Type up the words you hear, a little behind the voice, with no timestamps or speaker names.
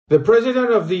The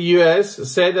president of the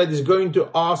US said that he's going to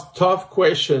ask tough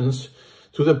questions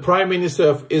to the Prime Minister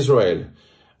of Israel.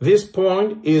 This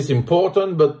point is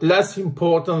important, but less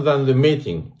important than the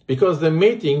meeting, because the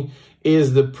meeting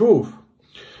is the proof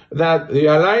that the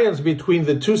alliance between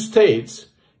the two states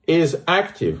is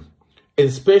active,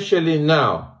 especially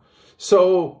now.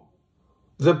 So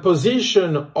the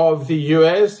position of the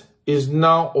US is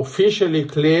now officially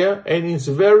clear, and it's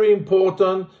very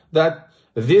important that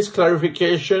this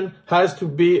clarification has to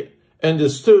be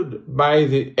understood by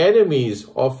the enemies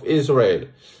of Israel.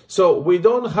 So we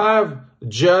don't have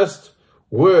just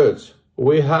words,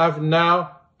 we have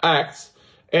now acts,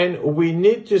 and we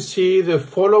need to see the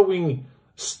following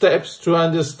steps to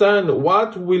understand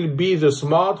what will be the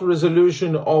smart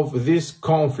resolution of this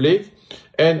conflict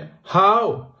and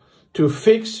how to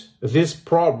fix this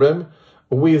problem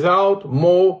without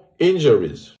more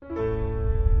injuries.